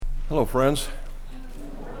Hello, friends.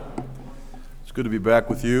 It's good to be back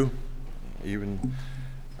with you.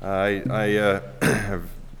 I have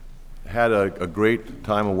had a great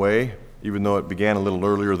time away, even though it began a little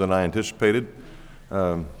earlier than I anticipated.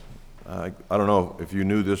 I don't know if you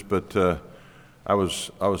knew this, but I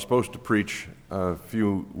was supposed to preach a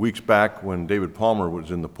few weeks back when David Palmer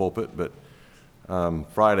was in the pulpit, but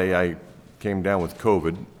Friday I came down with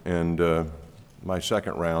COVID and my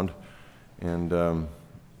second round, and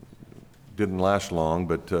didn't last long,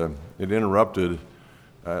 but it interrupted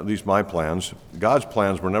at least my plans. God's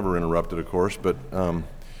plans were never interrupted, of course, but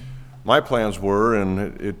my plans were,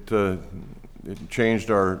 and it changed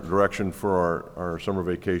our direction for our summer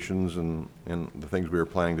vacations and the things we were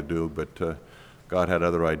planning to do, but God had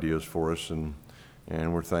other ideas for us, and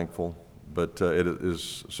we're thankful. But it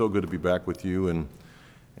is so good to be back with you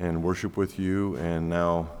and worship with you, and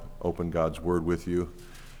now open God's Word with you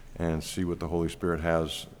and see what the Holy Spirit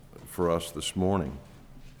has for us this morning.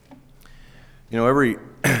 You know,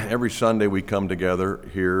 every Sunday we come together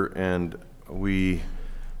here and we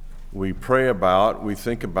pray about, we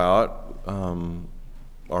think about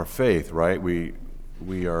our faith, right?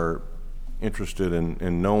 We are interested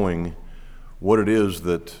in knowing what it is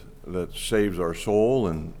that saves our soul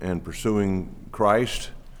and pursuing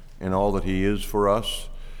Christ and all that He is for us.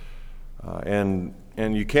 And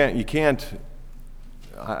you can't,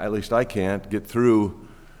 at least I can't, get through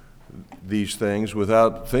these things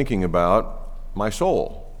without thinking about my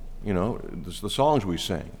soul. You know, it's the songs we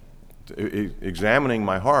sing, examining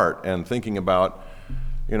my heart and thinking about,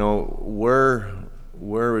 you know,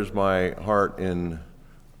 where is my heart in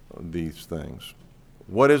these things?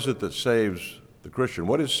 What is it that saves the Christian?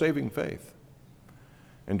 What is saving faith?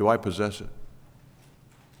 And do I possess it?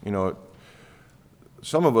 You know,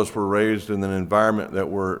 some of us were raised in an environment that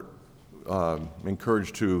were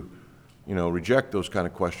encouraged to, you know, reject those kind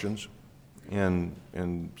of questions and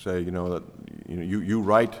say, you know, that you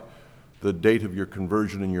write the date of your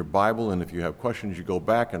conversion in your Bible, and if you have questions, you go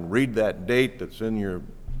back and read that date that's in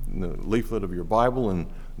the leaflet of your Bible, and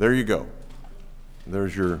there you go.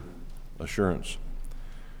 There's your assurance.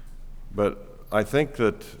 But I think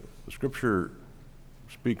that Scripture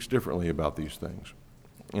speaks differently about these things.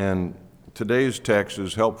 And today's text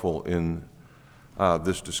is helpful in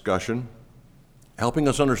this discussion, helping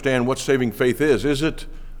us understand what saving faith is. Is it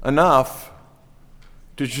enough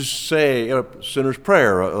to just say a sinner's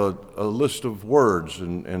prayer, a list of words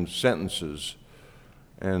and sentences,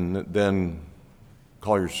 and then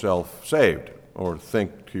call yourself saved, or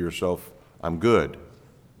think to yourself, I'm good,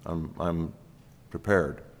 I'm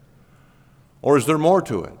prepared? Or is there more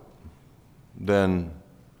to it than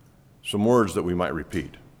some words that we might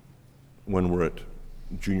repeat when we're at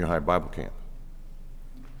junior high Bible camp?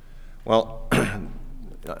 Well,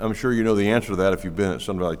 I'm sure you know the answer to that if you've been at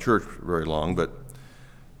Sun Valley Church very long, but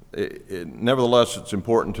nevertheless, it's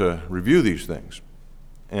important to review these things,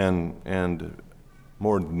 and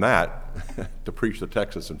more than that, to preach the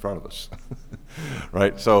text that's in front of us,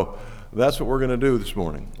 right? So that's what we're going to do this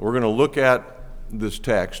morning. We're going to look at this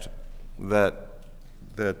text that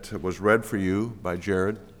was read for you by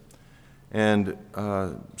Jared, and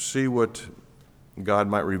see what God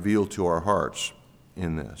might reveal to our hearts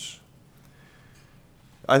in this.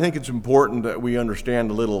 I think it's important that we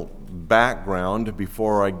understand a little background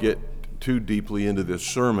before I get too deeply into this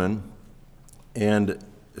sermon, and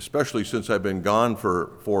especially since I've been gone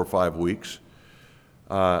for 4 or 5 weeks,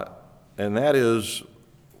 and that is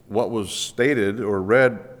what was stated or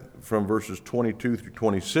read from verses 22 through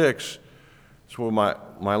 26. So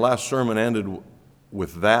my last sermon ended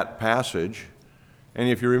with that passage, and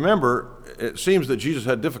if you remember, it seems that Jesus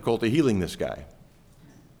had difficulty healing this guy,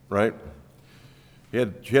 right? He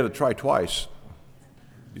had to try twice.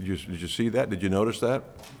 Did you see that? Did you notice that?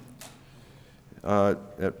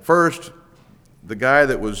 At first, the guy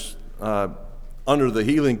that was under the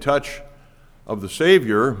healing touch of the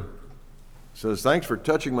Savior says, thanks for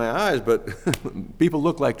touching my eyes, but people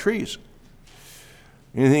look like trees.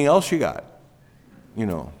 Anything else you got? You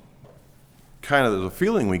know, kind of the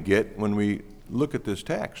feeling we get when we look at this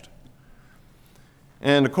text.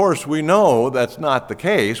 And of course, we know that's not the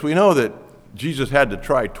case. We know that Jesus had to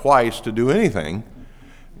try twice to do anything.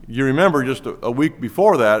 You remember just a week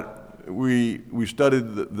before that, we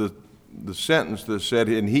studied the sentence that said,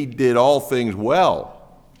 and he did all things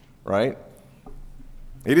well, right?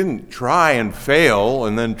 He didn't try and fail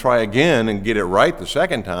and then try again and get it right the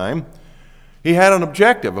second time. He had an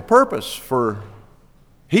objective, a purpose for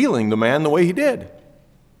healing the man the way he did.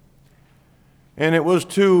 And it was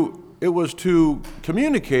to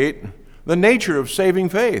communicate the nature of saving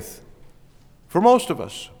faith for most of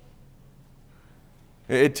us.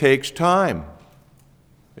 It takes time.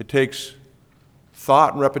 It takes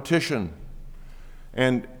thought and repetition.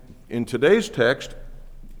 And in today's text,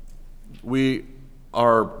 we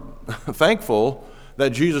are thankful that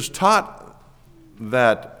Jesus taught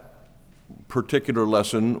that particular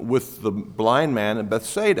lesson with the blind man in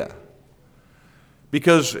Bethsaida.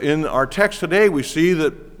 Because in our text today, we see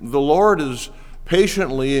that the Lord is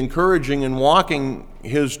patiently encouraging and walking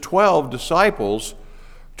his 12 disciples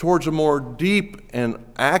towards a more deep and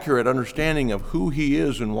accurate understanding of who he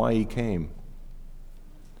is and why he came.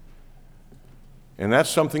 And that's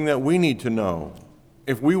something that we need to know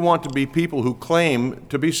if we want to be people who claim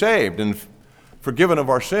to be saved and forgiven of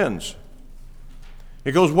our sins.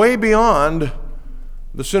 It goes way beyond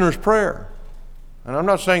the sinner's prayer. And I'm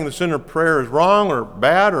not saying the sinner's prayer is wrong or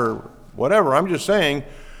bad or whatever. I'm just saying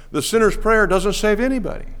the sinner's prayer doesn't save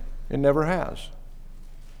anybody. It never has.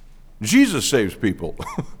 Jesus saves people,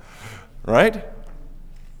 right?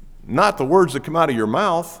 Not the words that come out of your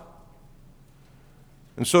mouth.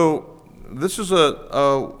 And so this is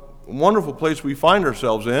a wonderful place we find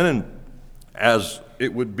ourselves in, and as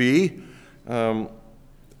it would be,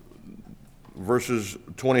 verses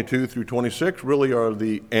 22 through 26 really are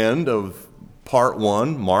the end of part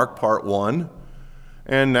 1, Mark part 1,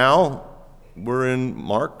 and now we're in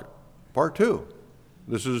Mark part 2.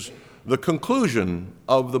 This is the conclusion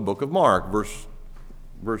of the book of Mark,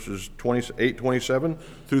 verses 28, 27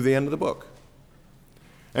 through the end of the book.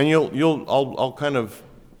 And I'll kind of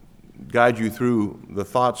guide you through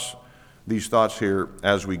these thoughts here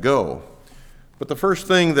as we go. But the first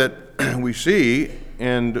thing that we see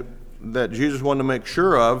and that Jesus wanted to make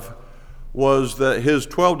sure of was that his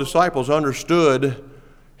 12 disciples understood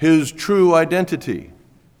his true identity.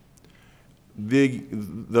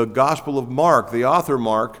 The Gospel of Mark, the author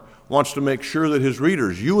Mark, wants to make sure that his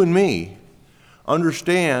readers, you and me,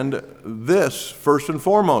 understand this first and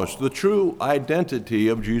foremost, the true identity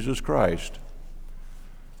of Jesus Christ.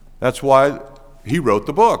 That's why he wrote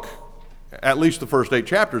the book, at least the first 8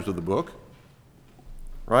 chapters of the book,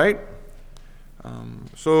 right?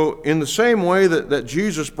 So in the same way that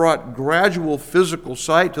Jesus brought gradual physical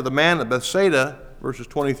sight to the man at Bethsaida, verses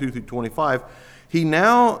 23 through 25, he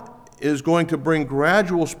now is going to bring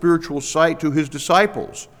gradual spiritual sight to his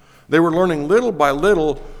disciples. They were learning little by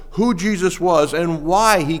little who Jesus was and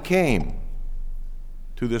why he came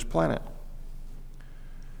to this planet.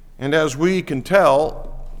 And as we can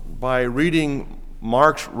tell by reading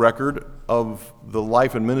Mark's record of the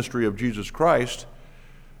life and ministry of Jesus Christ,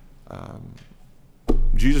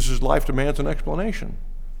 Jesus' life demands an explanation.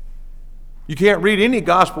 You can't read any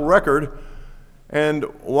gospel record and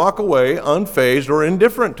walk away unfazed or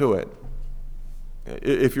indifferent to it.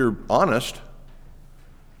 If you're honest,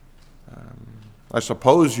 I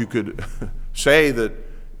suppose you could say that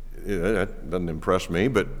that doesn't impress me,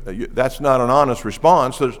 but that's not an honest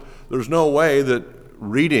response. There's no way that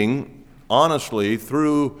reading honestly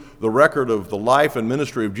through the record of the life and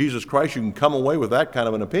ministry of Jesus Christ, you can come away with that kind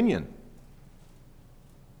of an opinion.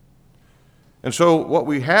 And so what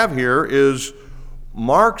we have here is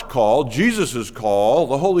Mark's call, Jesus' call,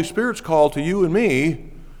 the Holy Spirit's call to you and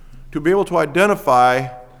me to be able to identify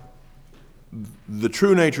the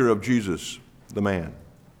true nature of Jesus, the man.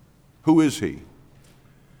 Who is he?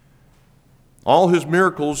 All his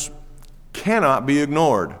miracles cannot be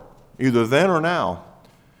ignored, either then or now.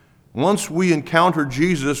 Once we encounter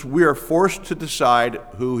Jesus, we are forced to decide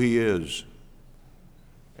who he is,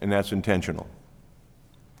 and that's intentional.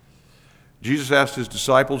 Jesus asked his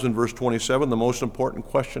disciples in verse 27 the most important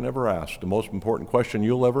question ever asked, the most important question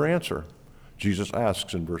you'll ever answer. Jesus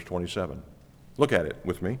asks in verse 27. Look at it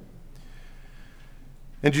with me.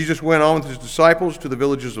 And Jesus went on with his disciples to the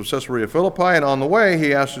villages of Caesarea Philippi, and on the way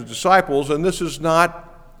he asked his disciples, and this is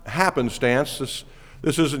not happenstance,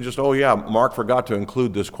 this isn't just, oh yeah, Mark forgot to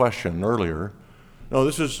include this question earlier. No,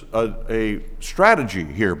 this is a strategy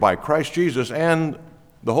here by Christ Jesus and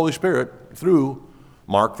the Holy Spirit through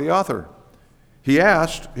Mark the author. He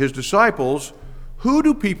asked his disciples, who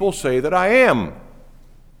do people say that I am?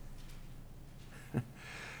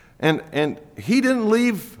 And he didn't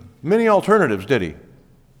leave many alternatives, did he?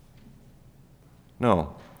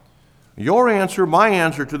 No. Your answer, my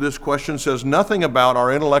answer to this question says nothing about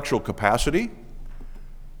our intellectual capacity,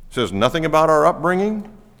 says nothing about our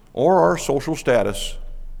upbringing or our social status.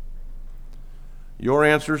 Your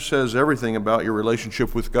answer says everything about your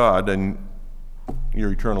relationship with God and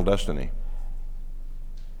your eternal destiny.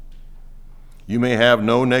 You may have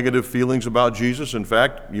no negative feelings about Jesus. In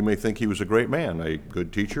fact, you may think he was a great man, a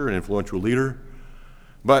good teacher, an influential leader.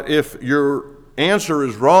 But if your answer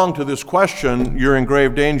is wrong to this question, you're in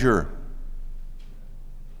grave danger.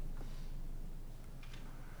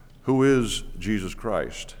 Who is Jesus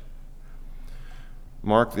Christ?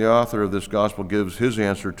 Mark, the author of this gospel, gives his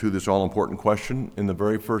answer to this all-important question in the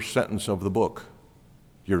very first sentence of the book.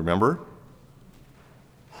 You remember?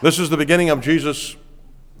 This is the beginning of Jesus,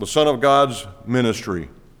 the Son of God's ministry.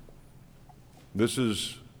 This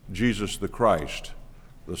is Jesus the Christ,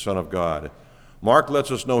 the Son of God. Mark lets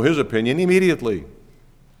us know his opinion immediately.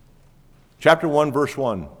 Chapter 1, verse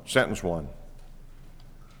 1, sentence 1.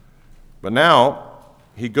 But now,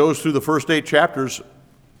 he goes through the first 8 chapters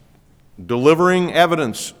delivering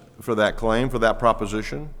evidence for that claim, for that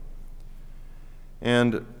proposition.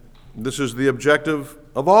 And this is the objective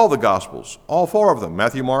of all the Gospels, all 4 of them,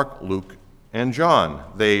 Matthew, Mark, Luke, and John.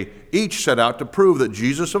 They each set out to prove that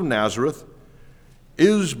Jesus of Nazareth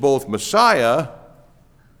is both Messiah,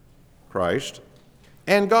 Christ,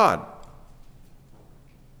 and God.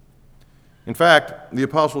 In fact, the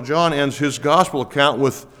Apostle John ends his gospel account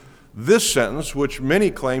with this sentence, which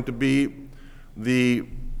many claim to be the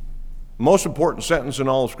most important sentence in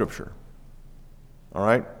all of Scripture. All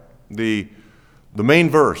right? The main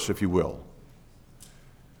verse, if you will.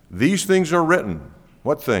 These things are written.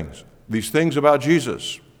 What things? These things about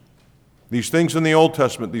Jesus. These things in the Old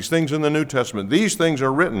Testament, these things in the New Testament. These things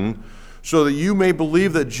are written so that you may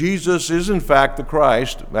believe that Jesus is in fact the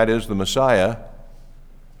Christ, that is, the Messiah,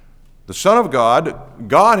 the Son of God,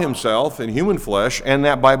 God himself in human flesh, and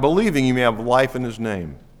that by believing you may have life in his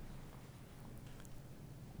name.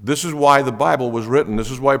 This is why the Bible was written. This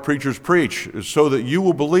is why preachers preach, is so that you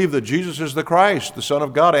will believe that Jesus is the Christ, the Son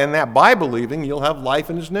of God, and that by believing you'll have life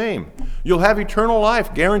in his name. You'll have eternal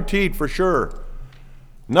life, guaranteed for sure.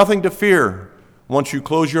 Nothing to fear once you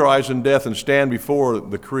close your eyes in death and stand before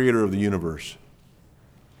the Creator of the universe,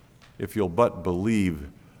 if you'll but believe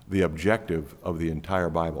the objective of the entire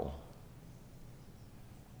Bible.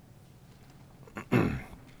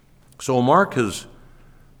 So Mark has,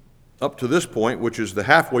 up to this point, which is the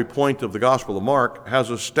halfway point of the Gospel of Mark, has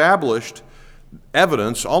established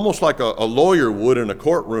evidence, almost like a lawyer would in a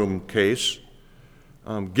courtroom case,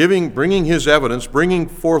 bringing his evidence, bringing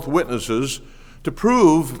forth witnesses to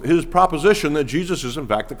prove his proposition that Jesus is in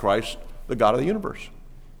fact the Christ, the God of the universe.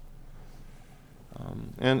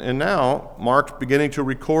 And now Mark's beginning to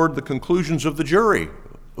record the conclusions of the jury,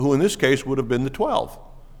 who in this case would have been the 12.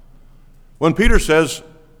 When Peter says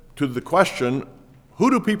to the question, who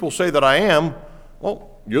do people say that I am?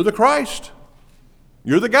 Well, you're the Christ.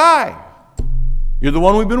 You're the guy. You're the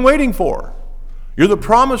one we've been waiting for. You're the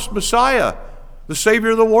promised Messiah, the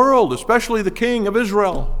Savior of the world, especially the King of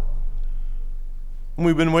Israel, whom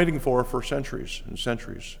we've been waiting for centuries and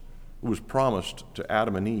centuries, who was promised to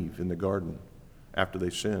Adam and Eve in the garden after they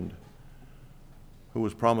sinned, who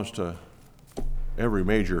was promised to every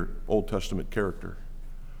major Old Testament character,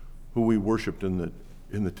 who we worshiped in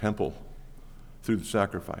the temple through the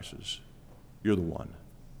sacrifices. You're the one.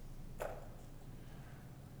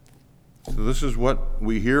 So this is what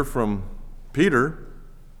we hear from Peter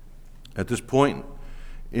at this point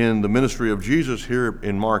in the ministry of Jesus here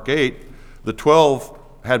in Mark 8. The 12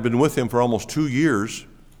 had been with him for almost 2 years.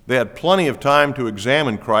 They had plenty of time to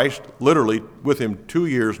examine Christ, literally with him 2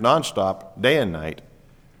 years nonstop, day and night.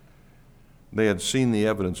 They had seen the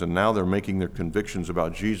evidence, and now they're making their convictions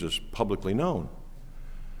about Jesus publicly known.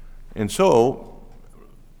 And so,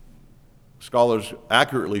 scholars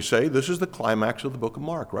accurately say this is the climax of the book of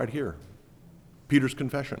Mark, right here. Peter's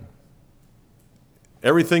confession.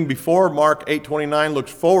 Everything before Mark 8:29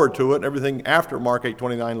 looks forward to it, and everything after Mark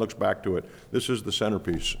 8:29 looks back to it. This is the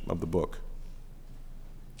centerpiece of the book.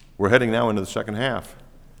 We're heading now into the second half.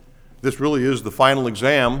 This really is the final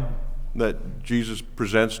exam that Jesus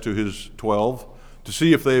presents to his 12 to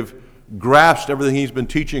see if they've grasped everything he's been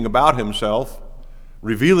teaching about himself,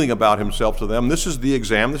 revealing about himself to them. This is the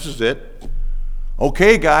exam. This is it.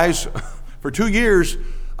 Okay, guys, for 2 years,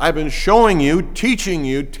 I've been showing you, teaching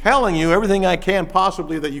you, telling you everything I can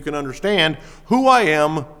possibly that you can understand who I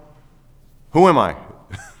am. Who am I?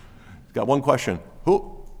 Got one question.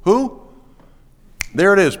 Who?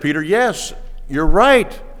 There it is, Peter. Yes, you're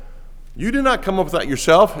right. You did not come up with that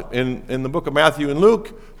yourself. In the book of Matthew and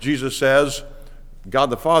Luke, Jesus says, God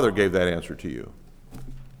the Father gave that answer to you.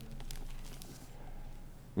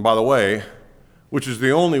 And by the way, which is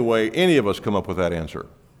the only way any of us come up with that answer,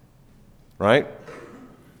 right?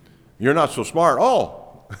 You're not so smart.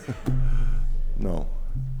 Oh, no.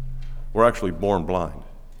 We're actually born blind,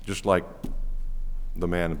 just like the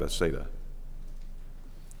man in Bethsaida.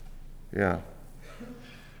 Yeah.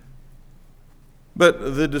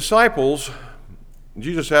 But the disciples,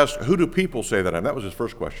 Jesus asked, who do people say that I am? That was his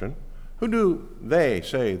first question. Who do they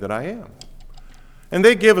say that I am? And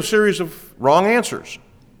they give a series of wrong answers.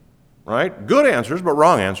 right? Good answers, but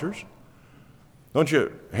wrong answers. Don't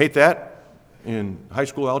you hate that in high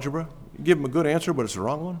school algebra? You give them a good answer, but it's the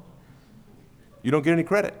wrong one. You don't get any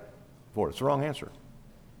credit for it. It's the wrong answer.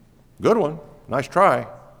 Good one. Nice try.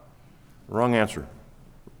 Wrong answer.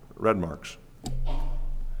 Red marks.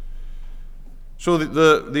 So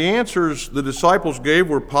the answers the disciples gave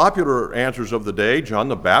were popular answers of the day. John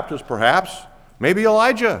the Baptist, perhaps. Maybe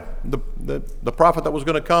Elijah, the prophet that was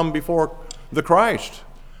going to come before the Christ.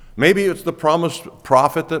 Maybe it's the promised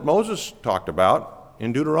prophet that Moses talked about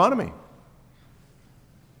in Deuteronomy.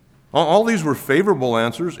 All these were favorable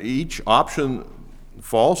answers. Each option,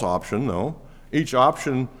 false option, though, each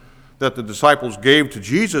option that the disciples gave to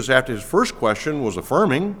Jesus after his first question was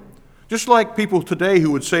affirming, just like people today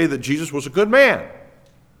who would say that Jesus was a good man,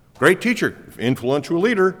 great teacher, influential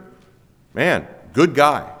leader, man, good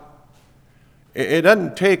guy. It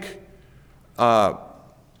doesn't take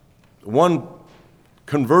one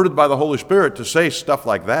converted by the Holy Spirit to say stuff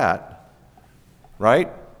like that, right?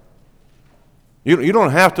 You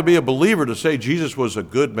don't have to be a believer to say Jesus was a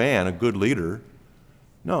good man, a good leader.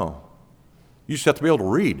 No. You just have to be able to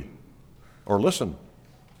read or listen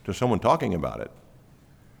to someone talking about it.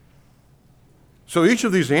 So each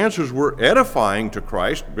of these answers were edifying to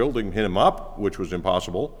Christ, building him up, which was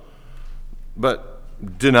impossible, but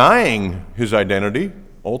denying his identity,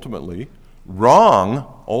 ultimately,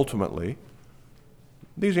 wrong, ultimately.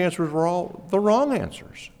 These answers were all the wrong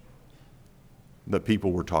answers that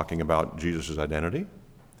people were talking about Jesus' identity.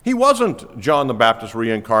 He wasn't John the Baptist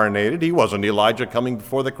reincarnated. He wasn't Elijah coming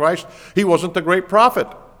before the Christ. He wasn't the great prophet,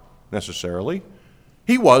 necessarily.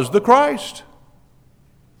 He was the Christ.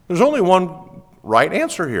 There's only one right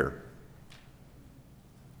answer here.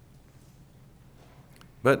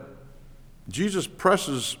 But Jesus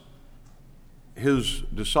presses his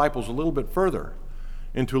disciples a little bit further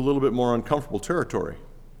into a little bit more uncomfortable territory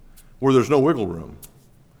where there's no wiggle room.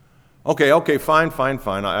 Okay, fine.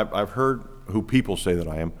 I've heard who people say that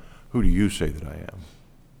I am. Who do you say that I am?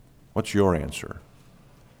 What's your answer?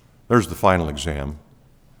 There's the final exam.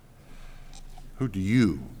 Who do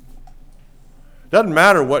you? Doesn't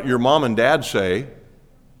matter what your mom and dad say.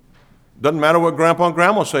 Doesn't matter what grandpa and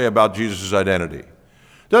grandma say about Jesus' identity.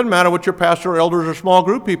 Doesn't matter what your pastor, elders, or small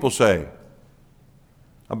group people say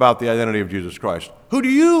about the identity of Jesus Christ. Who do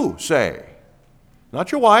you say?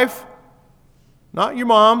 Not your wife, not your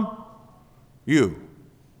mom, you.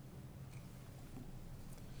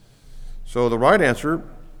 So the right answer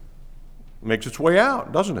makes its way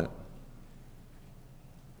out, doesn't it?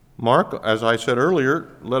 Mark, as I said earlier,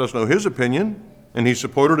 let us know his opinion, and he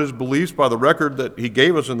supported his beliefs by the record that he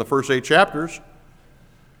gave us in the first 8 chapters.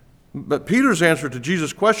 But Peter's answer to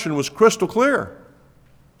Jesus' question was crystal clear.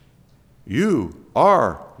 You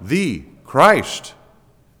are the Christ.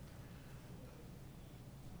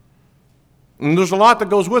 And there's a lot that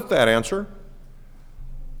goes with that answer.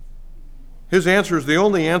 His answer is the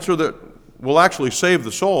only answer that will actually save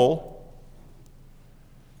the soul.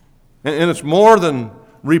 And it's more than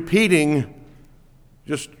repeating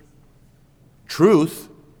just truth.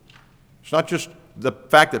 It's not just the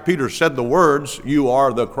fact that Peter said the words, you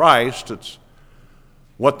are the Christ. It's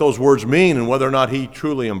what those words mean and whether or not he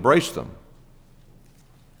truly embraced them.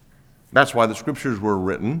 That's why the scriptures were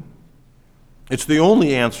written. It's the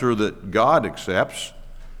only answer that God accepts.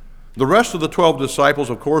 The rest of the 12 disciples,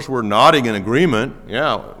 of course, were nodding in agreement.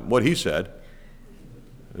 Yeah, what he said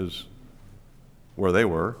is where they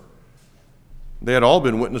were. They had all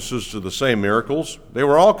been witnesses to the same miracles. They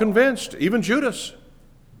were all convinced, even Judas.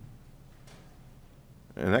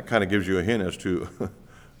 And that kind of gives you a hint as to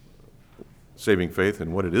saving faith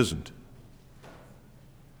and what it isn't.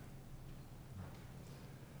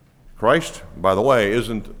 Christ, by the way,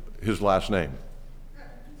 isn't his last name,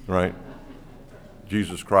 right?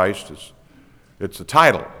 Jesus Christ it's a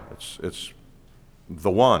title. It's the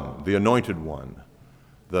one, the anointed one,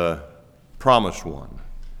 the promised one.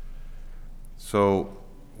 So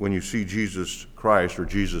when you see Jesus Christ or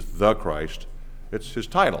Jesus the Christ, it's his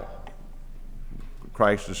title.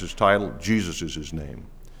 Christ is his title, Jesus is his name.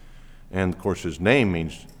 And of course his name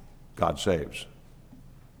means God saves.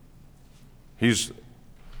 He's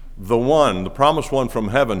the one, the promised one from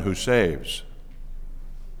heaven who saves.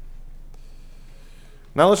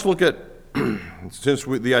 Now let's look at, since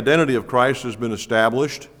the identity of Christ has been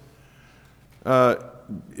established,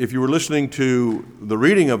 if you were listening to the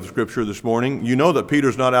reading of Scripture this morning, you know that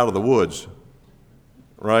Peter's not out of the woods,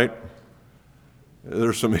 right?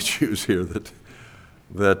 There's some issues here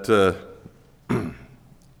that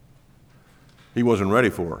he wasn't ready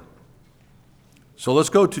for. So let's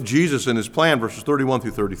go to Jesus and his plan, verses 31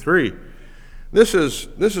 through 33. This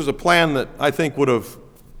is a plan that I think would have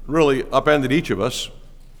really upended each of us,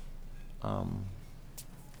 and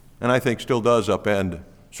I think still does upend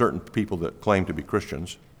certain people that claim to be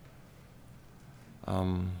Christians.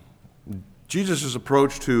 Jesus'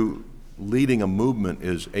 approach to leading a movement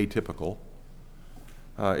is atypical.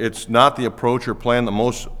 It's not the approach or plan that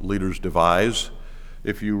most leaders devise.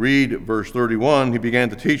 If you read verse 31, he began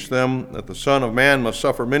to teach them that the Son of Man must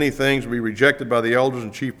suffer many things, be rejected by the elders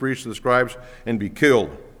and chief priests and the scribes, and be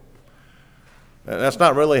killed. That's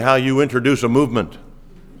not really how you introduce a movement,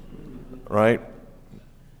 right?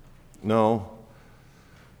 No.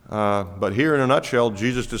 But here in a nutshell,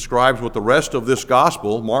 Jesus describes what the rest of this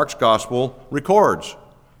gospel, Mark's gospel, records,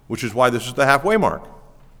 which is why this is the halfway mark.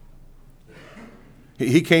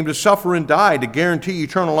 He came to suffer and die to guarantee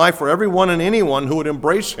eternal life for everyone and anyone who would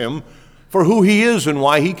embrace him for who he is and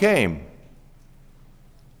why he came.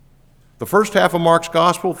 The first half of Mark's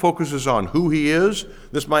gospel focuses on who he is.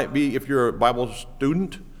 This might be, if you're a Bible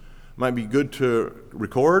student, might be good to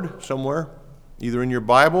record somewhere, either in your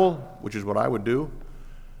Bible, which is what I would do,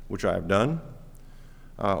 which I have done,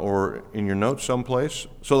 or in your notes someplace.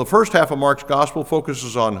 So the first half of Mark's gospel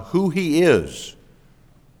focuses on who he is,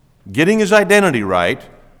 getting his identity right.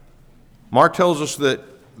 Mark tells us that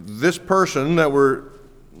this person that we're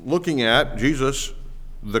looking at, Jesus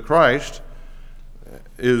the Christ,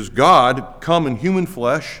 is God come in human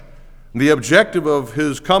flesh. The objective of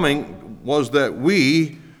his coming was that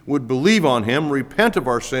we would believe on him, repent of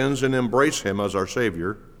our sins, and embrace him as our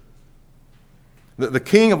Savior. The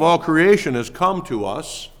King of all creation has come to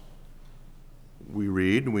us. We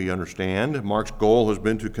read, we understand. Mark's goal has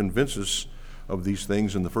been to convince us of these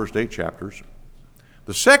things in the first 8 chapters.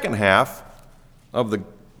 The second half of the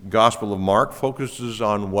Gospel of Mark focuses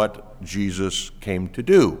on what Jesus came to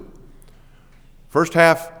do. First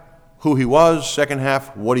half, who he was. Second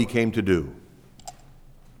half, what he came to do.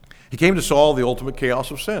 He came to solve the ultimate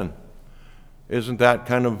chaos of sin. Isn't that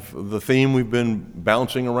kind of the theme we've been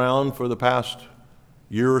bouncing around for the past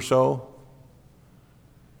year or so?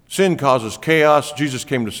 Sin causes chaos. Jesus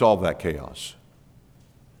came to solve that chaos.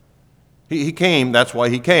 He came, that's why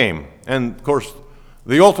he came. And of course,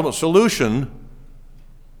 the ultimate solution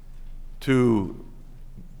to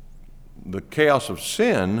the chaos of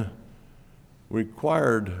sin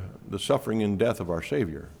required the suffering and death of our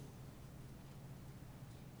Savior.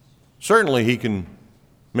 Certainly he can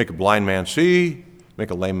make a blind man see,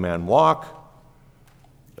 make a lame man walk,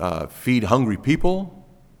 feed hungry people.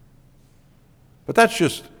 But that's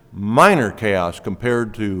just minor chaos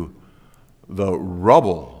compared to the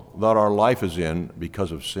rubble that our life is in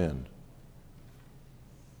because of sin.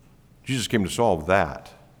 Jesus came to solve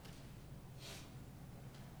that.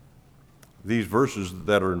 These verses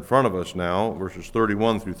that are in front of us now, verses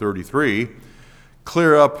 31 through 33,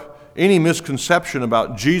 clear up any misconception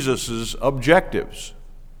about Jesus' objectives.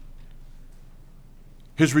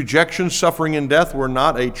 His rejection, suffering, and death were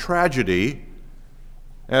not a tragedy,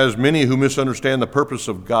 as many who misunderstand the purpose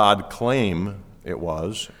of God claim it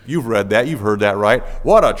was. You've read that, you've heard that, right?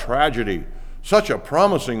 What a tragedy. Such a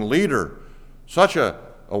promising leader, such a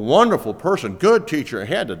wonderful person, good teacher,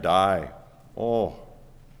 had to die. Oh.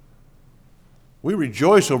 We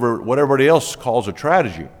rejoice over what everybody else calls a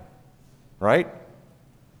tragedy, right?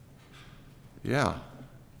 Yeah.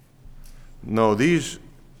 No, these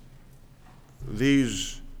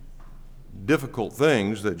difficult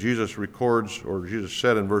things that Jesus records, or Jesus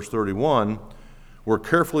said in verse 31, were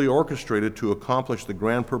carefully orchestrated to accomplish the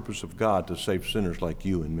grand purpose of God to save sinners like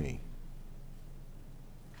you and me.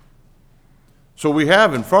 So we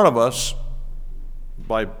have in front of us,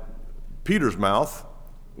 by Peter's mouth,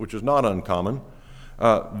 which is not uncommon,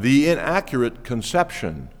 the inaccurate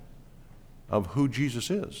conception of who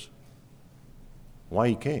Jesus is, why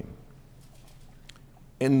he came.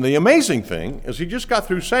 And the amazing thing is he just got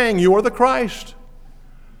through saying, you are the Christ.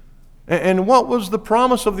 And what was the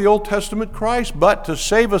promise of the Old Testament Christ but to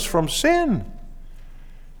save us from sin?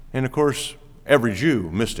 And of course, every Jew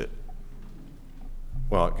missed it.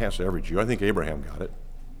 Well, I can't say every Jew. I think Abraham got it.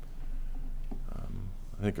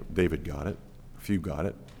 I think David got it. A few got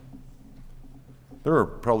it. There are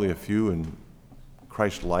probably a few in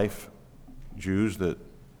Christ's life, Jews that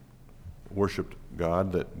worshiped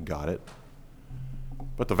God that got it.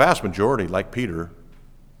 But the vast majority, like Peter,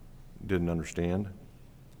 didn't understand.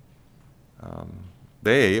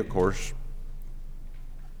 They, of course,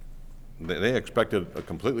 they expected a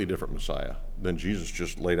completely different Messiah than Jesus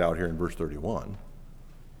just laid out here in verse 31.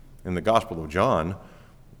 In the Gospel of John,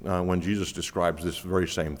 when Jesus describes this very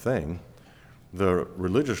same thing, the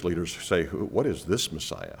religious leaders say, what is this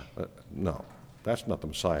Messiah? No, that's not the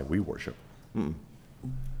Messiah we worship.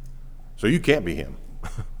 So you can't be him.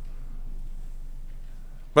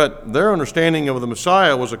 But their understanding of the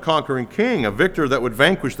Messiah was a conquering king, a victor that would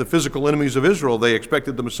vanquish the physical enemies of Israel. They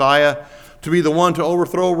expected the Messiah to be the one to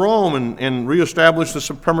overthrow Rome and reestablish the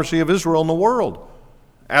supremacy of Israel in the world,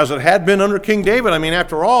 as it had been under King David. I mean,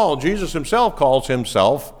 after all, Jesus himself calls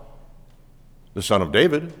himself the Son of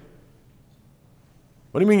David.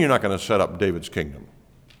 What do you mean you're not going to set up David's kingdom?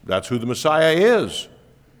 That's who the Messiah is.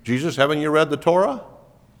 Jesus, haven't you read the Torah?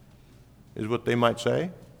 Is what they might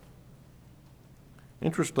say.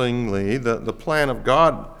 Interestingly, the plan of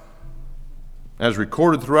God, as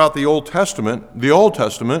recorded throughout the Old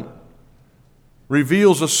Testament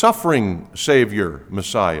reveals a suffering Savior,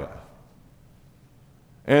 Messiah.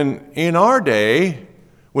 And in our day,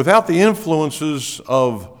 without the influences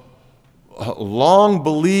of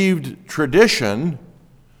long-believed tradition,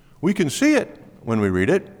 we can see it when we read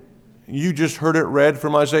it. You just heard it read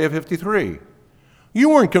from Isaiah 53. You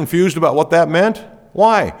weren't confused about what that meant.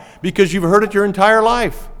 Why? Because you've heard it your entire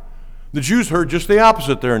life. The Jews heard just the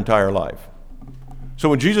opposite their entire life. So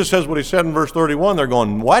when Jesus says what he said in verse 31, they're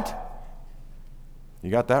going, what? You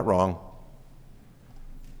got that wrong.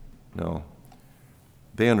 No.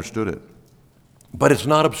 They understood it. But it's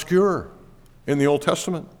not obscure in the Old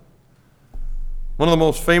Testament. One of the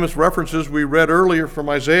most famous references we read earlier from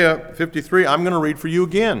Isaiah 53, I'm going to read for you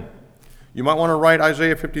again. You might want to write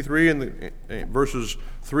Isaiah 53 in the verses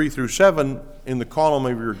 3 through 7 in the column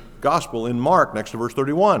of your gospel in Mark next to verse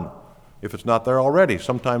 31, if it's not there already.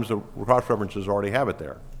 Sometimes the cross references already have it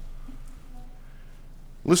there.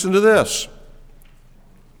 Listen to this.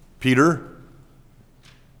 Peter,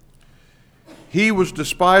 he was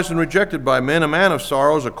despised and rejected by men, a man of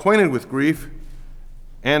sorrows, acquainted with grief,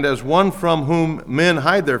 and as one from whom men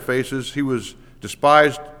hide their faces, he was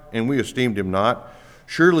despised, and we esteemed him not.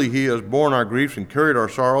 Surely he has borne our griefs and carried our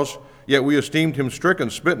sorrows, yet we esteemed him stricken,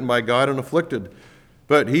 smitten by God, and afflicted.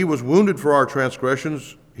 But he was wounded for our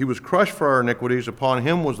transgressions, he was crushed for our iniquities. Upon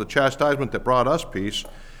him was the chastisement that brought us peace,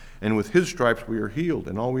 and with his stripes we are healed.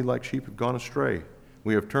 And all we like sheep have gone astray.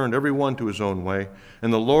 We have turned every one to his own way,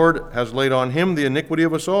 and the Lord has laid on him the iniquity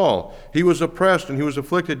of us all. He was oppressed and he was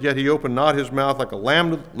afflicted, yet he opened not his mouth. Like a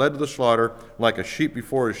lamb led to the slaughter, like a sheep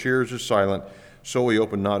before his shearers is silent, so he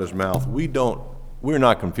opened not his mouth. We're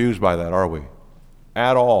not confused by that, are we?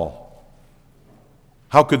 At all.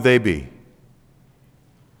 How could they be?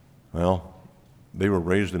 Well, they were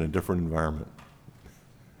raised in a different environment.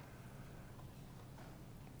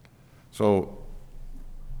 So,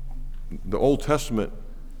 the Old Testament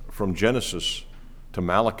from Genesis to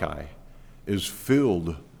Malachi is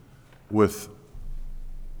filled with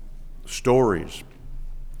stories,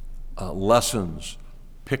 lessons,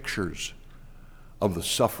 pictures of the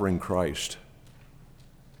suffering Christ.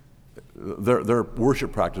 Their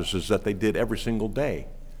worship practices that they did every single day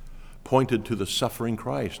pointed to the suffering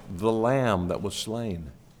Christ, the Lamb that was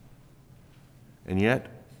slain. And yet,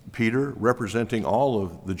 Peter, representing all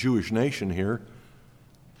of the Jewish nation here,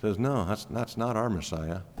 says, no, that's not our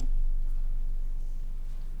Messiah.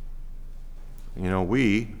 You know,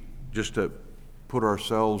 we, just to put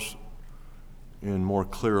ourselves in more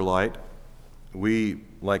clear light, we,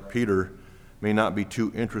 like Peter, may not be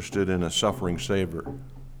too interested in a suffering Savior.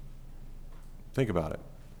 Think about it.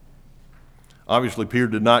 Obviously, Peter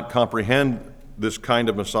did not comprehend this kind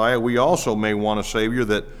of Messiah. We also may want a Savior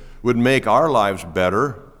that would make our lives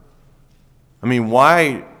better. I mean,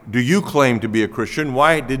 why do you claim to be a Christian?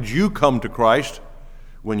 Why did you come to Christ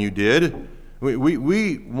when you did?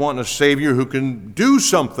 We want a Savior who can do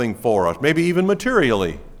something for us, maybe even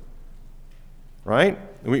materially, right?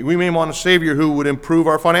 We may want a Savior who would improve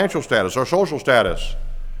our financial status, our social status.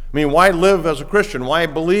 I mean, why live as a Christian? Why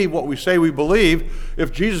believe what we say we believe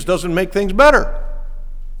if Jesus doesn't make things better?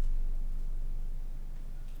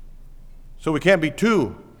 So we can't be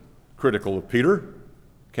too critical of Peter,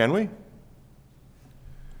 can we?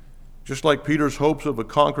 Just like Peter's hopes of a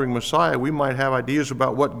conquering Messiah, we might have ideas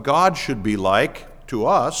about what God should be like to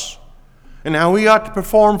us and how he ought to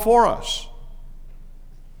perform for us.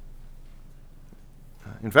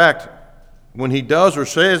 In fact, when he does or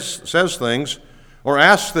says things or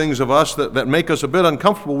asks things of us that make us a bit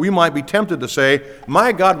uncomfortable, we might be tempted to say,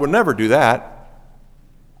 my God would never do that.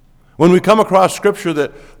 When we come across Scripture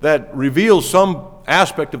that reveals some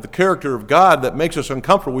aspect of the character of God that makes us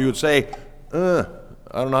uncomfortable, we would say, I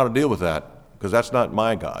don't know how to deal with that, because that's not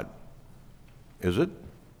my God. Is it?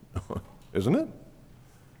 Isn't it?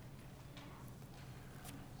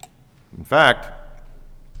 In fact,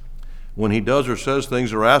 when he does or says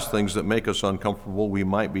things or asks things that make us uncomfortable, we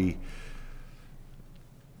might be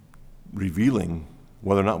revealing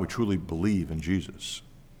whether or not we truly believe in Jesus.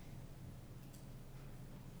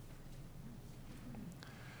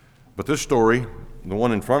 But this story the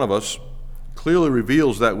one in front of us, clearly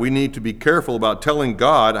reveals that we need to be careful about telling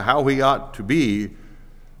God how he ought to be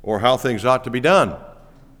or how things ought to be done.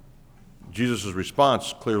 Jesus'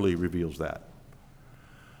 response clearly reveals that.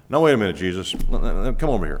 Now, wait a minute, Jesus. Come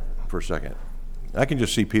over here for a second. I can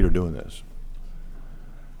just see Peter doing this.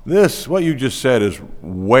 This, what you just said, is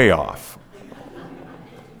way off.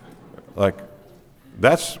 Like,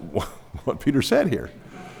 that's what Peter said here.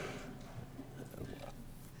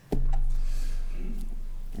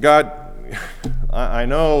 God, I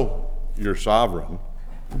know you're sovereign,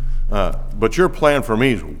 but your plan for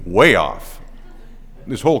me is way off.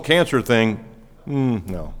 This whole cancer thing,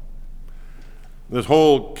 no. This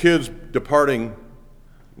whole kids departing,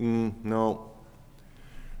 no.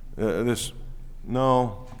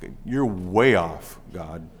 No, you're way off,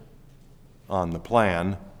 God, on the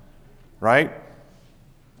plan, right?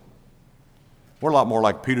 We're a lot more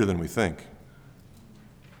like Peter than we think.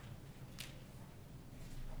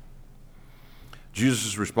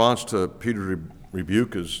 Jesus' response to Peter's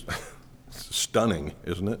rebuke is stunning,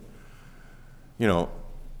 isn't it? You know,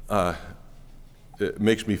 it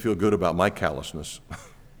makes me feel good about my callousness.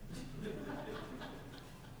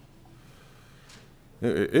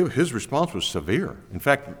 His response was severe. In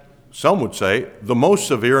fact, some would say the most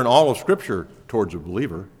severe in all of Scripture towards a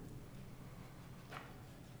believer.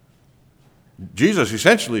 Jesus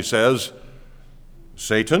essentially says,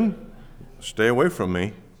 Satan, stay away from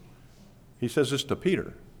me. He says this to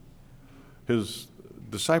Peter, his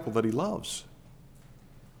disciple that he loves.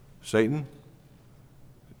 Satan,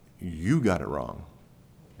 you got it wrong,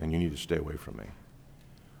 and you need to stay away from me.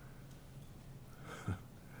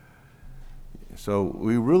 So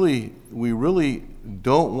we really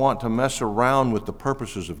don't want to mess around with the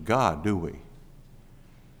purposes of God, do we?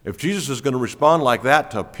 If Jesus is going to respond like that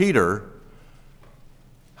to Peter,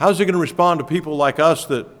 how's he going to respond to people like us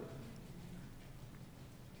that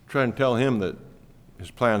try and tell him that his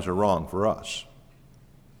plans are wrong for us?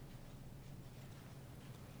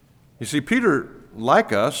 You see, Peter,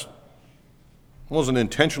 like us, wasn't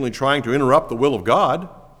intentionally trying to interrupt the will of God,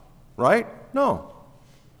 right? No.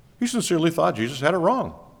 He sincerely thought Jesus had it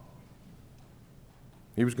wrong.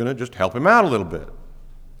 He was going to just help him out a little bit.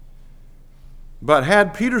 But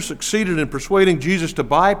had Peter succeeded in persuading Jesus to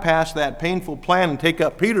bypass that painful plan and take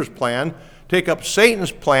up Peter's plan, take up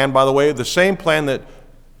Satan's plan, by the way, the same plan that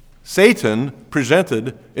Satan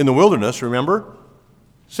presented in the wilderness, remember?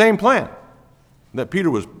 Same plan that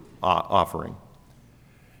Peter was offering.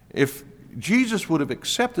 If Jesus would have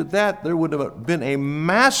accepted that, there would have been a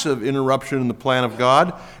massive interruption in the plan of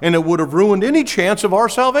God, and it would have ruined any chance of our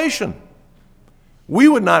salvation. We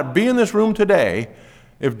would not be in this room today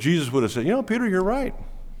if Jesus would have said, you know, Peter, you're right.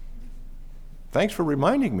 Thanks for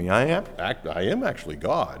reminding me. I am actually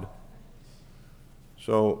God.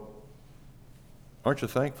 So, aren't you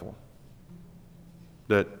thankful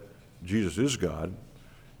that Jesus is God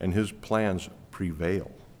and his plans prevail?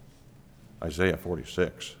 Isaiah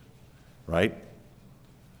 46. Right?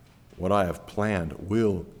 What I have planned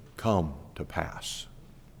will come to pass.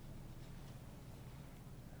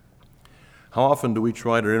 How often do we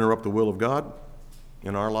try to interrupt the will of God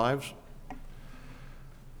in our lives?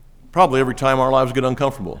 Probably every time our lives get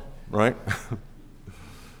uncomfortable, right?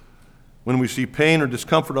 When we see pain or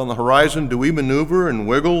discomfort on the horizon, do we maneuver and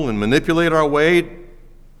wiggle and manipulate our way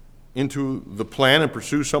into the plan and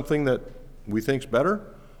pursue something that we think's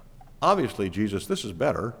better? Obviously, Jesus, this is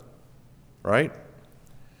better. Right?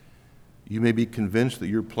 You may be convinced that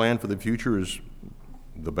your plan for the future is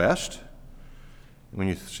the best. When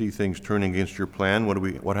you see things turning against your plan,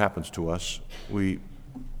 what happens to us? We,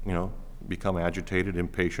 become agitated,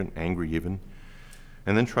 impatient, angry even,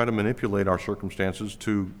 and then try to manipulate our circumstances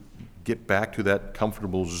to get back to that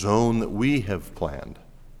comfortable zone that we have planned.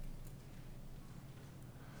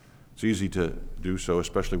 It's easy to do so,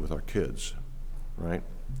 especially with our kids, right?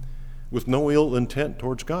 With no ill intent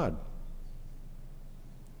towards God.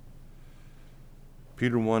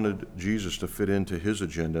 Peter wanted Jesus to fit into his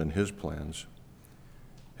agenda and his plans.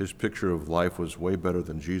 His picture of life was way better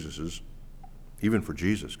than Jesus's, even for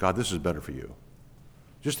Jesus. God, this is better for you.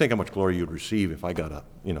 Just think how much glory you'd receive if I got a,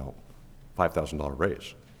 $5,000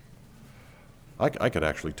 raise. I could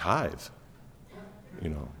actually tithe,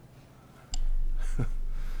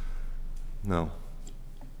 No.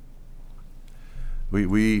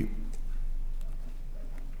 We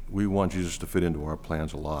want Jesus to fit into our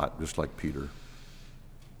plans a lot, just like Peter.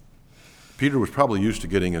 Peter was probably used to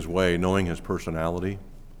getting his way, knowing his personality.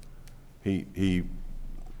 He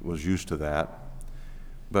was used to that.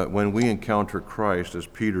 But when we encounter Christ, as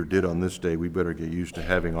Peter did on this day, we better get used to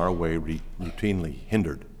having our way routinely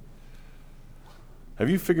hindered. Have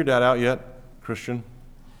you figured that out yet? Christian,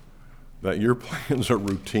 that your plans are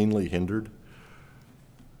routinely hindered?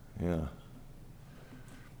 Yeah.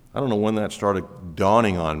 I don't know when that started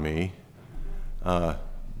dawning on me,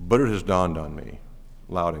 but it has dawned on me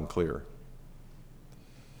loud and clear.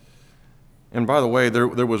 And by the way, there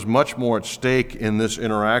was much more at stake in this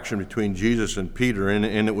interaction between Jesus and Peter, and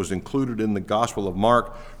it was included in the Gospel of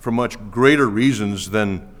Mark for much greater reasons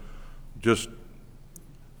than just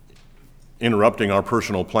interrupting our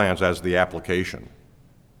personal plans as the application.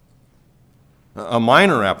 A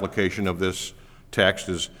minor application of this text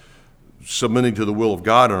is submitting to the will of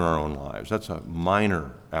God in our own lives. That's a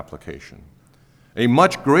minor application. A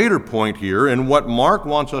much greater point here, and what Mark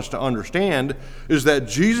wants us to understand, is that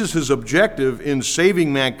Jesus' objective in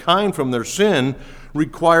saving mankind from their sin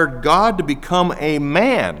required God to become a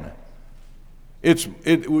man.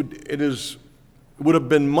 It would have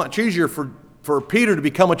been much easier for Peter to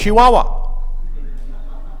become a chihuahua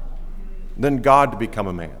than God to become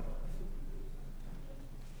a man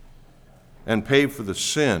and pay for the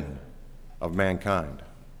sin of mankind.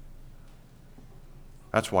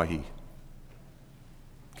 That's why he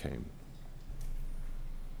came.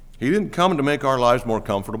 He didn't come to make our lives more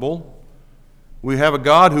comfortable. We have a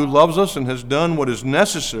God who loves us and has done what is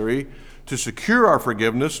necessary to secure our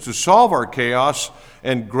forgiveness, to solve our chaos,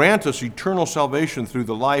 and grant us eternal salvation through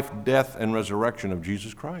the life, death, and resurrection of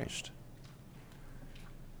Jesus Christ.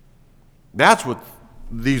 That's what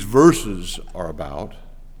these verses are about.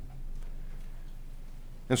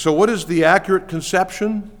 And so what is the accurate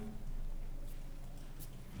conception?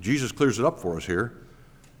 Jesus clears it up for us here.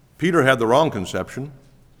 Peter had the wrong conception.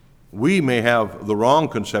 We may have the wrong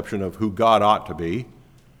conception of who God ought to be.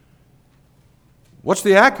 What's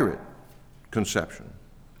the accurate conception?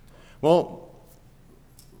 Well,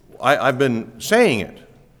 I've been saying it.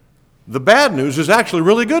 The bad news is actually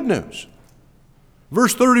really good news.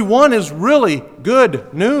 Verse 31 is really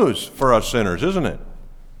good news for us sinners, isn't it?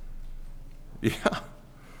 Yeah.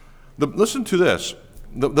 Listen to this.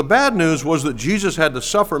 The bad news was that Jesus had to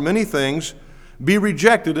suffer many things, be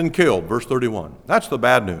rejected and killed, verse 31. That's the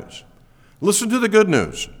bad news. Listen to the good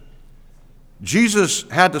news. Jesus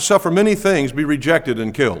had to suffer many things, be rejected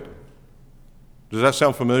and killed. Does that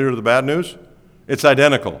sound familiar to the bad news? It's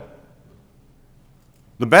identical.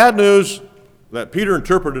 The bad news that Peter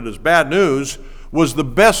interpreted as bad news was the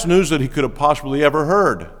best news that he could have possibly ever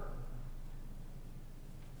heard.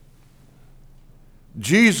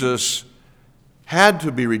 Jesus had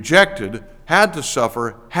to be rejected, had to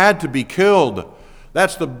suffer, had to be killed.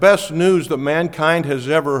 That's the best news that mankind has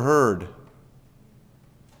ever heard.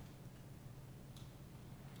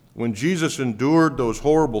 When Jesus endured those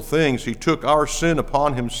horrible things, he took our sin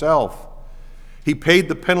upon himself. He paid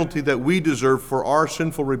the penalty that we deserve for our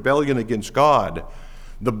sinful rebellion against God.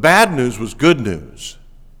 The bad news was good news.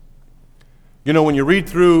 You know, when you read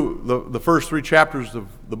through the first 3 chapters of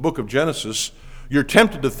the book of Genesis, you're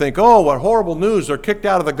tempted to think, oh, what horrible news, they're kicked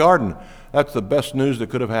out of the garden. That's the best news that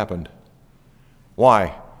could have happened.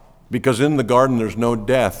 Why? Because in the garden there's no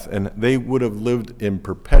death, and they would have lived in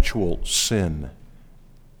perpetual sin.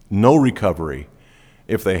 No recovery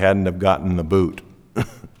if they hadn't have gotten the boot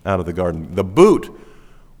out of the garden. The boot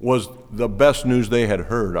was the best news they had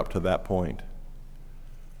heard up to that point.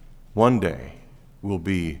 One day we'll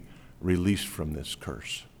be released from this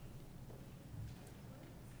curse.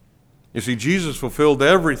 You see, Jesus fulfilled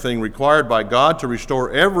everything required by God to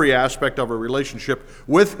restore every aspect of our relationship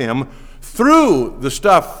with him through the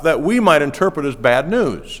stuff that we might interpret as bad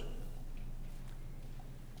news.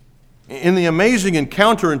 In the amazing and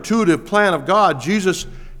counterintuitive plan of God, Jesus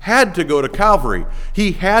had to go to Calvary.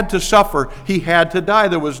 He had to suffer. He had to die.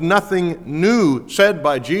 There was nothing new said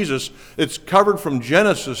by Jesus. It's covered from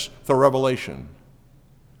Genesis to Revelation.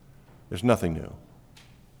 There's nothing new.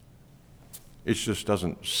 It just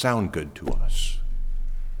doesn't sound good to us.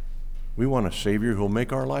 We want a Savior who will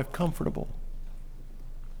make our life comfortable.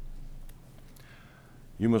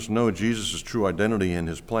 You must know Jesus' true identity and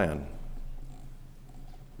his plan.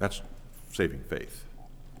 That's saving faith.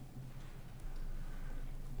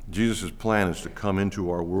 Jesus' plan is to come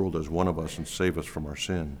into our world as one of us and save us from our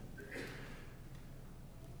sin.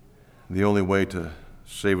 The only way to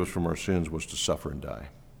save us from our sins was to suffer and die.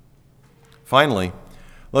 Finally,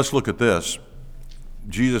 let's look at this.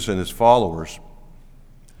 Jesus and his followers.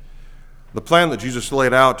 The plan that Jesus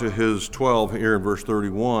laid out to his 12 here in verse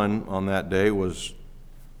 31 on that day was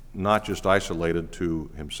not just isolated to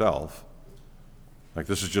himself, like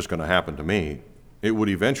this is just going to happen to me. It would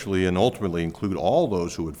eventually and ultimately include all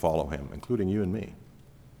those who would follow him, including you and me.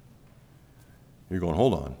 You're going,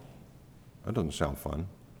 hold on, that doesn't sound fun.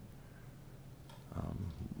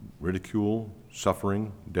 Ridicule,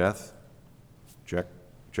 suffering, death. Check,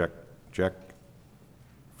 check, check.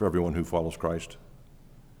 For everyone who follows Christ.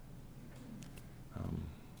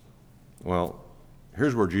 Well,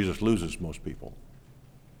 here's where Jesus loses most people.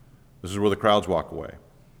 This is where the crowds walk away,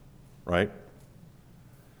 right?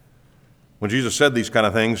 When Jesus said these kind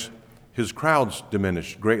of things, his crowds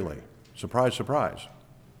diminished greatly. Surprise, surprise.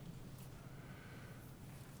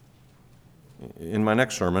 In my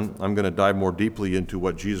next sermon, I'm going to dive more deeply into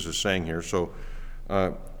what Jesus is saying here. So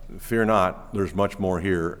fear not, there's much more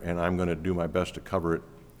here, and I'm going to do my best to cover it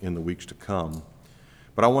in the weeks to come.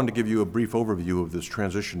 But I wanted to give you a brief overview of this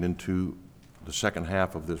transition into the second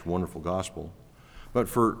half of this wonderful gospel. But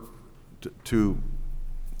to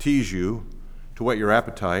tease you, to whet your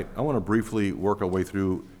appetite, I want to briefly work our way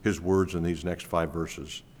through his words in these next 5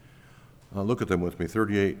 verses. Look at them with me,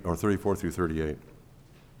 34 through 38.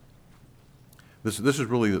 This is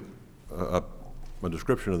really a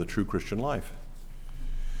description of the true Christian life.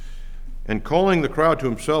 And calling the crowd to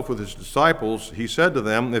himself with his disciples, he said to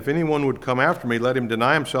them, "If anyone would come after me, let him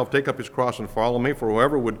deny himself, take up his cross, and follow me. For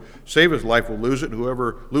whoever would save his life will lose it.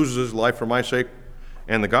 Whoever loses his life for my sake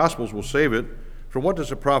and the gospel's will save it. For what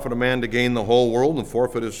does it profit a man to gain the whole world and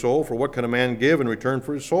forfeit his soul? For what can a man give in return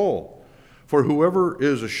for his soul? For whoever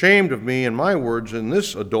is ashamed of me and my words in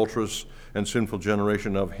this adulterous and sinful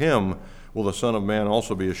generation, of him will the Son of Man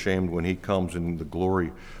also be ashamed when he comes in the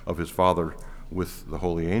glory of his Father with the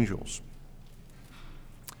holy angels."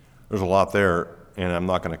 There's a lot there, and I'm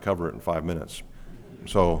not going to cover it in 5 minutes.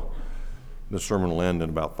 So this sermon will end in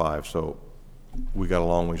about 5. So we got a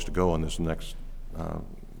long ways to go on this next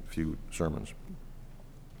few sermons.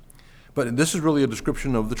 But this is really a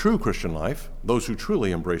description of the true Christian life, those who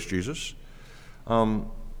truly embrace Jesus. And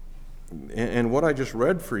what I just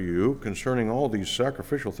read for you concerning all these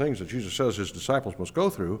sacrificial things that Jesus says his disciples must go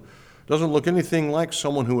through doesn't look anything like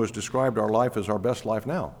someone who has described our life as our best life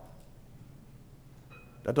now.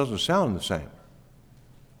 That doesn't sound the same.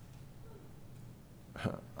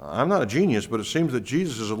 I'm not a genius, but it seems that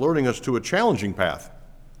Jesus is alerting us to a challenging path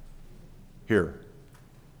here.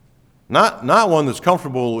 Not one that's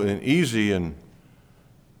comfortable and easy and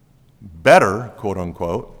better, quote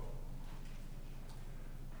unquote,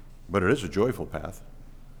 but it is a joyful path.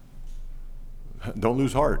 Don't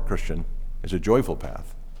lose heart, Christian. It's a joyful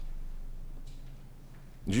path.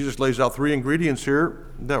 Jesus lays out 3 ingredients here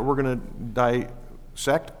that we're going to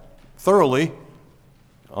dissect thoroughly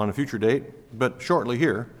on a future date, but shortly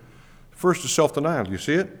here. First is self-denial. Do you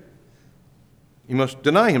see it? He must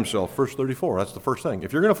deny himself, verse 34. That's the first thing.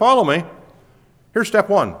 If you're going to follow me, here's step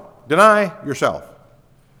 1. Deny yourself.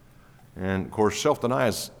 And, of course, self-denial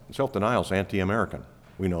is anti-American.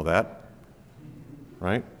 We know that,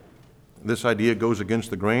 right? This idea goes against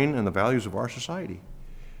the grain and the values of our society.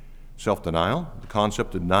 Self-denial, the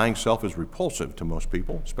concept of denying self is repulsive to most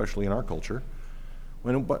people, especially in our culture.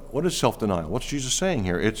 But what is self-denial? What's Jesus saying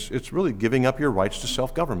here? It's really giving up your rights to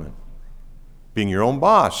self-government, being your own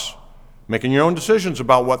boss, making your own decisions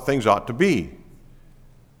about what things ought to be.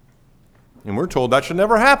 And we're told that should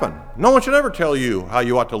never happen. No one should ever tell you how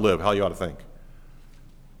you ought to live, how you ought to think.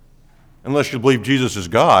 Unless you believe Jesus is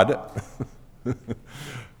God,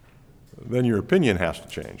 then your opinion has to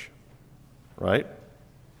change, right?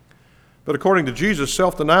 But according to Jesus,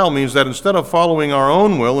 self-denial means that instead of following our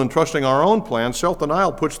own will and trusting our own plans,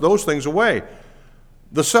 self-denial puts those things away.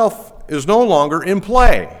 The self is no longer in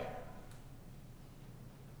play.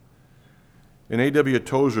 In A.W.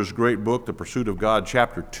 Tozer's great book, The Pursuit of God,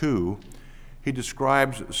 chapter 2, he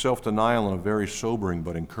describes self-denial in a very sobering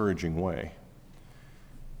but encouraging way.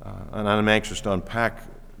 And I'm anxious to unpack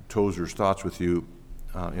Tozer's thoughts with you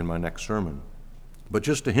in my next sermon. But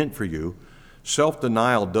just a hint for you,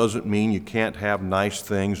 self-denial doesn't mean you can't have nice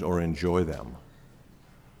things or enjoy them.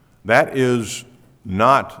 That is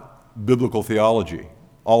not biblical theology,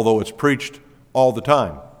 although it's preached all the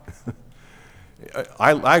time.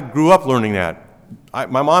 I grew up learning that.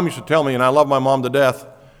 My mom used to tell me, and I love my mom to death,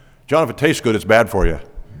 "John, if it tastes good, it's bad for you."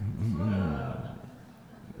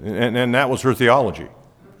 And that was her theology.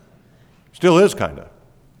 Still is, kind of.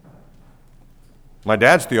 My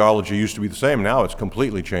dad's theology used to be the same. Now it's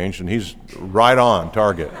completely changed, and he's right on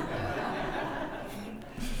target.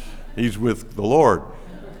 He's with the Lord.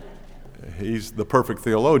 He's the perfect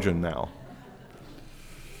theologian now.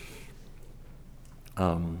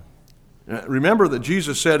 Remember that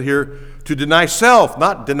Jesus said here to deny self,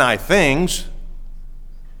 not deny things.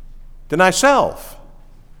 Deny self.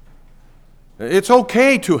 It's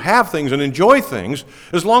okay to have things and enjoy things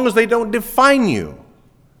as long as they don't define you.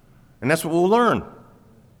 And that's what we'll learn.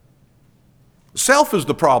 Self is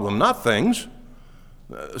the problem, not things.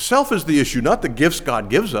 Self is the issue, not the gifts God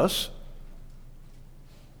gives us.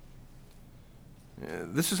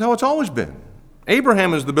 This is how it's always been.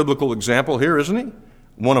 Abraham is the biblical example here, isn't he?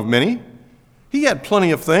 One of many. He had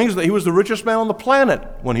plenty of things. He was the richest man on the planet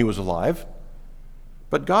when he was alive.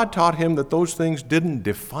 But God taught him that those things didn't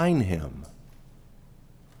define him.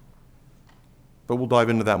 But we'll dive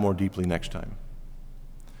into that more deeply next time.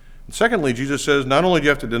 And secondly, Jesus says, not only do you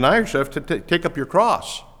have to deny yourself, to take up your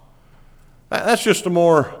cross. That's just a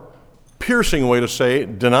more piercing way to say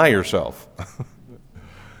deny yourself.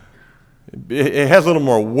 It has a little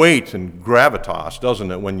more weight and gravitas,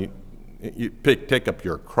 doesn't it, when you take up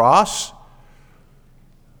your cross?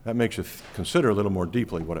 That makes you consider a little more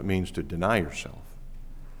deeply what it means to deny yourself.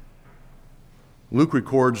 Luke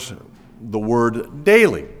records the word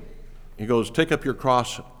daily. He goes, take up your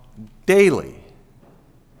cross daily.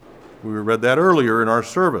 We read that earlier in our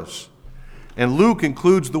service. And Luke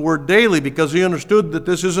includes the word daily because he understood that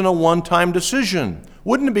this isn't a one-time decision.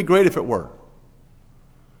 Wouldn't it be great if it were?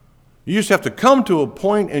 You just have to come to a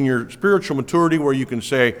point in your spiritual maturity where you can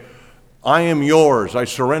say, I am yours, I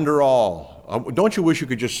surrender all. Don't you wish you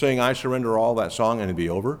could just sing, I surrender all, that song, and it'd be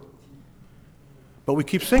over? But we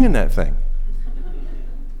keep singing that thing.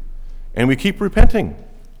 And we keep repenting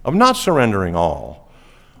of not surrendering all,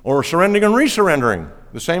 or surrendering and resurrendering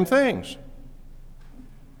the same things.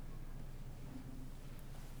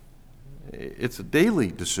 It's a daily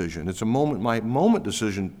decision. It's a moment-by-moment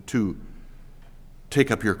decision to take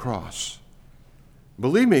up your cross.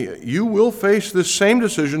 Believe me, you will face this same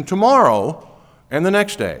decision tomorrow and the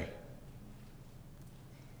next day.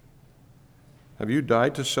 Have you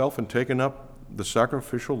died to self and taken up the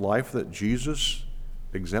sacrificial life that Jesus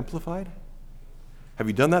exemplified? Have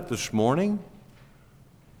you done that this morning?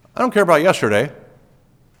 I don't care about yesterday,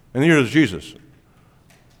 and neither does Jesus.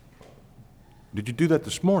 Did you do that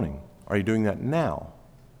this morning? Are you doing that now?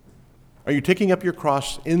 Are you taking up your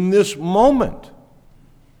cross in this moment?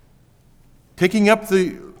 Taking up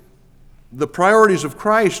the priorities of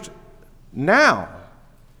Christ now?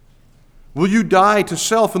 Will you die to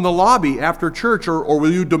self in the lobby after church, or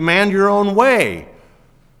will you demand your own way?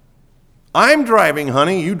 I'm driving,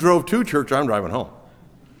 honey. You drove to church. I'm driving home.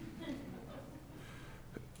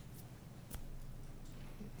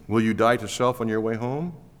 Will you die to self on your way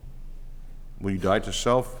home? Will you die to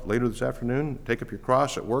self later this afternoon? Take up your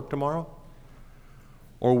cross at work tomorrow?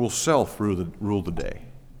 Or will self rule the day?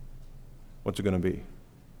 What's it going to be?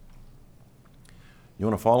 You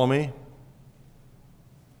want to follow me?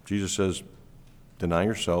 Jesus says, deny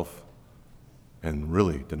yourself and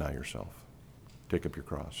really deny yourself. Take up your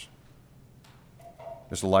cross.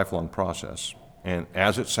 It's a lifelong process, and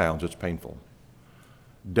as it sounds, it's painful.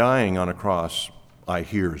 Dying on a cross, I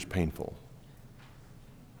hear, is painful.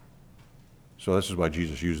 So this is why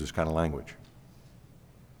Jesus used this kind of language.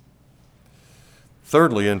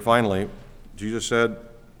 Thirdly and finally, Jesus said,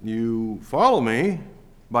 you follow me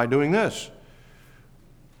by doing this.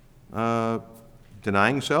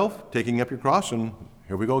 Denying self, taking up your cross, and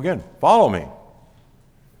here we go again. Follow me.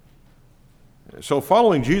 So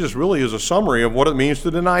following Jesus really is a summary of what it means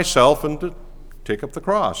to deny self and to take up the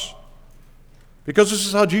cross. Because this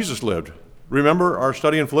is how Jesus lived. Remember our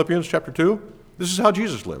study in Philippians chapter 2? This is how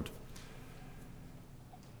Jesus lived.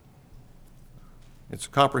 It's a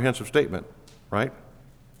comprehensive statement, right?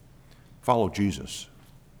 Follow Jesus.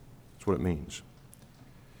 That's what it means.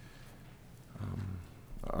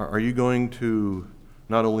 Are you going to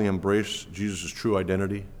not only embrace Jesus' true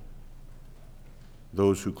identity,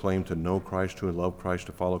 those who claim to know Christ, who love Christ,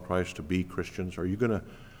 to follow Christ, to be Christians? Are you going to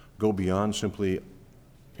go beyond simply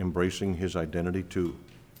embracing his identity to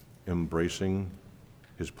embracing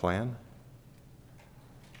his plan?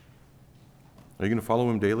 Are you going to follow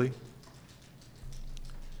him daily?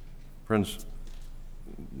 Friends,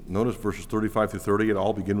 notice verses 35 through 30, it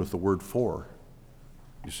all begin with the word for.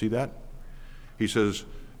 You see that? He says,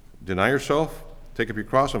 deny yourself, take up your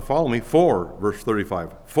cross and follow me, for, verse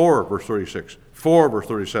 35, for, verse 36, for, verse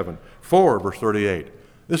 37, for, verse 38.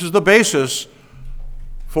 This is the basis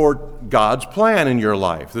for God's plan in your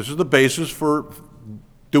life. This is the basis for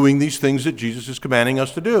doing these things that Jesus is commanding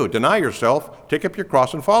us to do. Deny yourself, take up your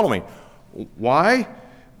cross and follow me. Why?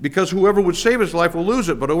 Because whoever would save his life will lose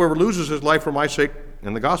it, but whoever loses his life for my sake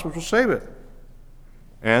and the gospel will save it.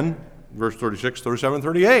 And verse 36, 37,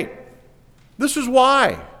 38. This is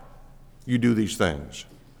why you do these things.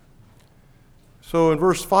 So in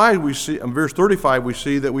verse 35 we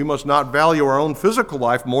see that we must not value our own physical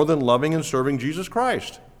life more than loving and serving Jesus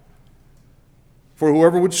Christ. For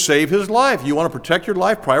whoever would save his life, you want to protect your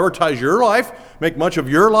life, prioritize your life, make much of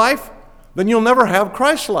your life, then you'll never have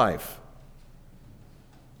Christ's life.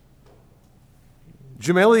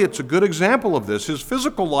 Jim Elliot's a good example of this. His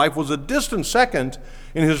physical life was a distant second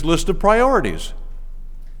in his list of priorities.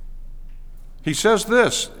 He says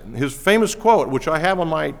this, his famous quote, which I have on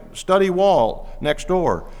my study wall next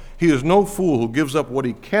door: "He is no fool who gives up what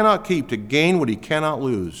he cannot keep to gain what he cannot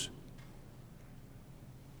lose."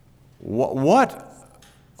 What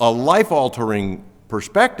a life-altering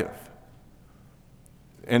perspective.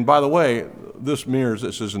 And by the way, this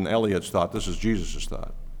isn't Eliot's thought, this is Jesus'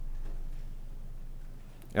 thought.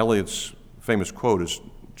 Eliot's famous quote is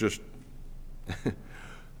just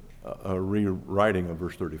a rewriting of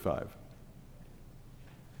verse 35.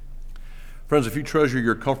 Friends, if you treasure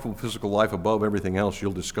your comfortable physical life above everything else,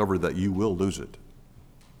 you'll discover that you will lose it.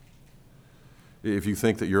 If you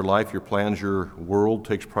think that your life, your plans, your world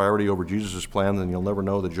takes priority over Jesus' plan, then you'll never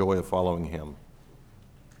know the joy of following him.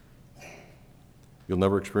 You'll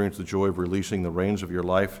never experience the joy of releasing the reins of your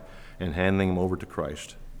life and handing them over to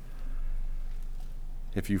Christ.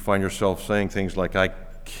 If you find yourself saying things like, "I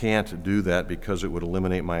can't do that because it would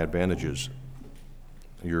eliminate my advantages,"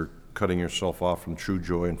 you're cutting yourself off from true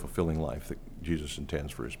joy and fulfilling life that Jesus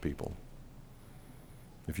intends for his people.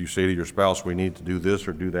 If you say to your spouse, "We need to do this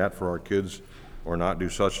or do that for our kids, or not do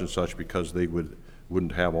such and such because they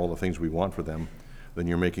wouldn't have all the things we want for them," then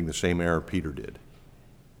you're making the same error Peter did.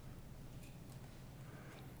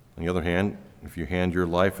 On the other hand, if you hand your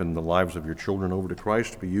life and the lives of your children over to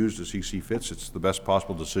Christ to be used as he sees fit, it's the best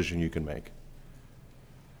possible decision you can make.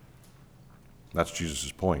 That's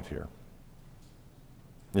Jesus' point here.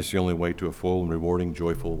 It's the only way to a full and rewarding,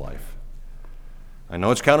 joyful life. I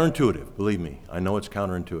know it's counterintuitive, believe me. I know it's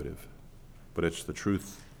counterintuitive, but it's the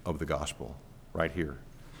truth of the gospel right here.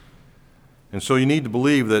 And so you need to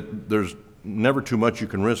believe that there's never too much you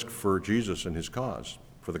can risk for Jesus and his cause,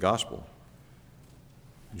 for the gospel.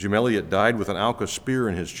 Jim Elliot died with an Alka spear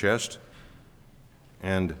in his chest,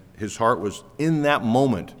 and his heart was in that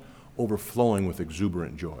moment overflowing with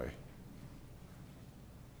exuberant joy.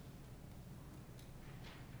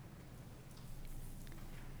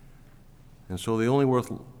 And so the only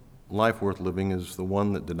life worth living is the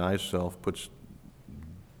one that denies self, puts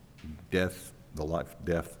death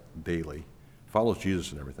daily, follows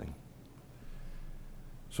Jesus in everything.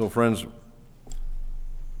 So friends,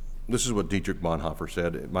 this is what Dietrich Bonhoeffer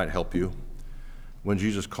said. It might help you. When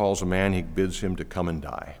Jesus calls a man, he bids him to come and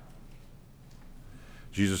die.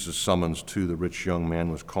 Jesus' summons to the rich young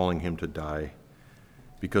man was calling him to die,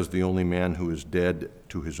 because the only man who is dead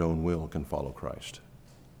to his own will can follow Christ.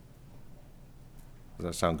 Does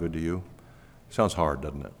that sound good to you? Sounds hard,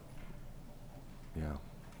 doesn't it? Yeah.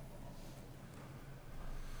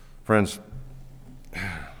 Friends,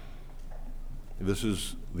 this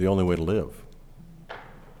is the only way to live.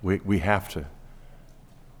 We have to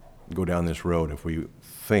go down this road if we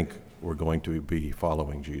think we're going to be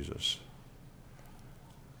following Jesus.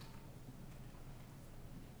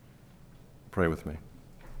 Pray with me.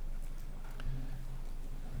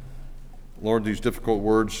 Lord, these difficult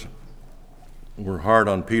words were hard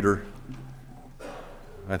on Peter.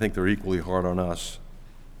 I think they're equally hard on us.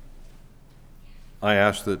 I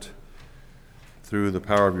ask that through the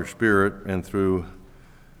power of your Spirit and through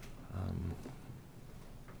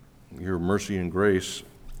your mercy and grace,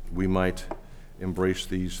 we might embrace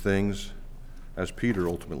these things as Peter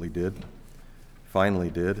ultimately did, finally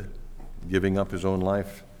did, giving up his own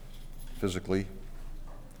life physically,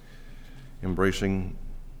 embracing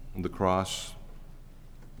the cross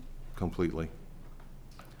completely.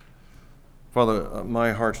 Father,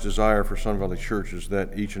 my heart's desire for Sun Valley Church is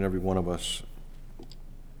that each and every one of us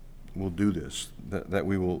will do this, that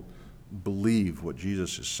we will believe what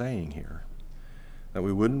Jesus is saying here, that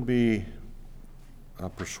we wouldn't be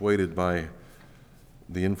persuaded by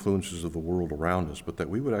the influences of the world around us, but that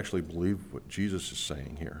we would actually believe what Jesus is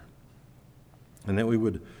saying here, and that we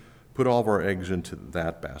would put all of our eggs into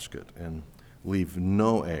that basket and leave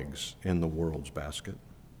no eggs in the world's basket.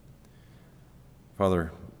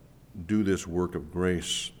 Father, do this work of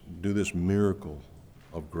grace, do this miracle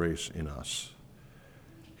of grace in us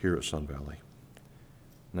here at Sun Valley.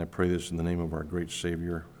 And I pray this in the name of our great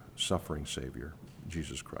Savior, suffering Savior,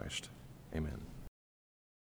 Jesus Christ. Amen.